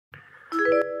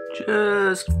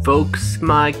Just focus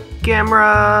my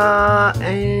camera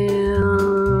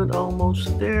and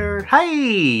almost there.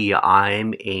 Hey,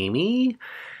 I'm Amy,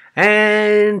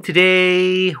 and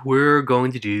today we're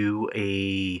going to do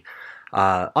a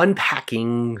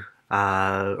unpacking,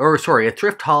 a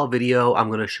thrift haul video. I'm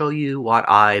going to show you what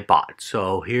I bought.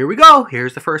 So here we go.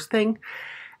 Here's the first thing.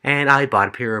 And I bought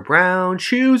a pair of brown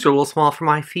shoes. They're a little small for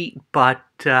my feet, but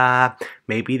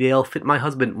maybe they'll fit my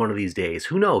husband one of these days.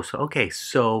 Who knows? Okay,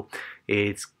 so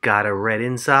it's got a red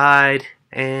inside,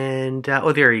 and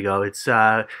oh, there you go. It's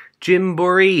Jim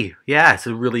Bory. Yeah, it's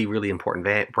a really, really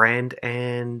important brand,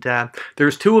 and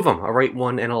there's two of them, a right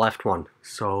one and a left one.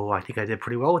 So I think I did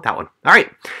pretty well with that one. All right,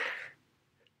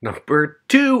 number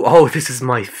two. Oh, this is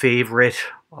my favorite.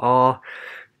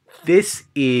 This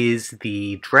is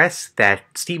the dress that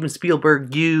Steven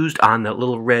Spielberg used on that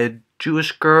little red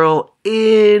Jewish girl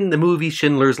in the movie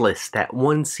Schindler's List. That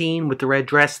one scene with the red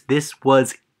dress, this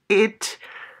was it.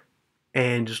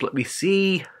 And just let me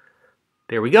see.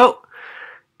 There we go.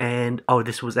 And, oh,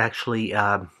 this was actually,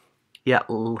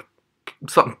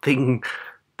 something,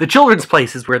 the Children's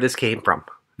Place is where this came from.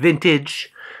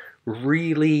 Vintage,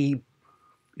 really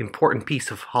important piece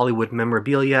of Hollywood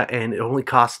memorabilia, and it only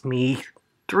cost me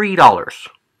 $3.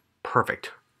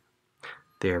 Perfect.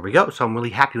 There we go. So I'm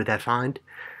really happy with that find.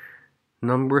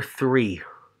 Number three,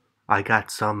 I got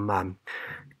some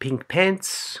pink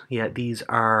pants. Yeah, these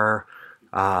are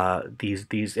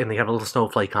these, and they have a little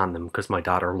snowflake on them because my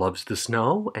daughter loves the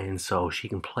snow, and so she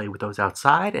can play with those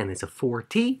outside. And it's a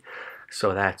 4T,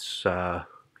 so that's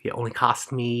it only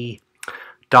cost me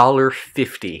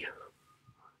 $1.50.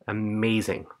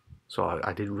 Amazing. So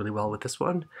I did really well with this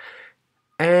one.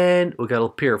 And we got a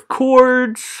pair of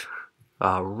cords,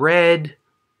 red,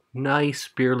 nice,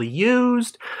 barely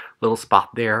used, little spot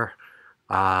there.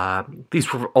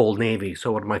 These were Old Navy,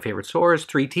 so one of my favorite stores,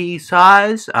 3T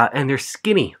size, and they're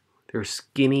skinny. They're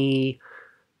skinny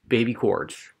baby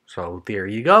cords. So there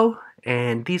you go.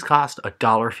 And these cost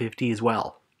 $1.50 as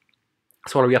well.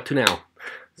 So what are we up to now?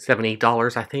 $7,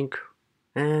 $8, I think.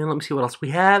 And let me see what else we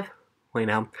have. Wait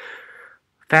now.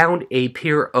 Found a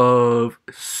pair of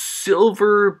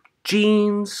silver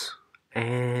jeans,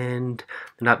 and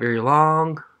they're not very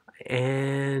long,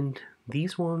 and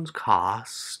these ones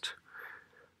cost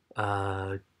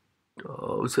so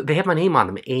they have my name on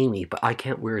them, Amy, but I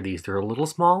can't wear these. They're a little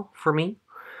small for me,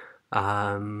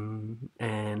 and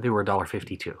they were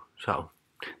 $1.50 too. So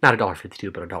not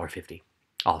 $1.52, but $1.50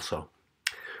 also.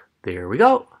 There we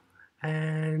go,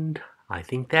 and I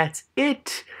think that's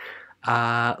it.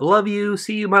 Love you.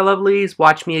 See you, my lovelies.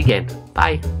 Watch me again.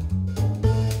 Bye.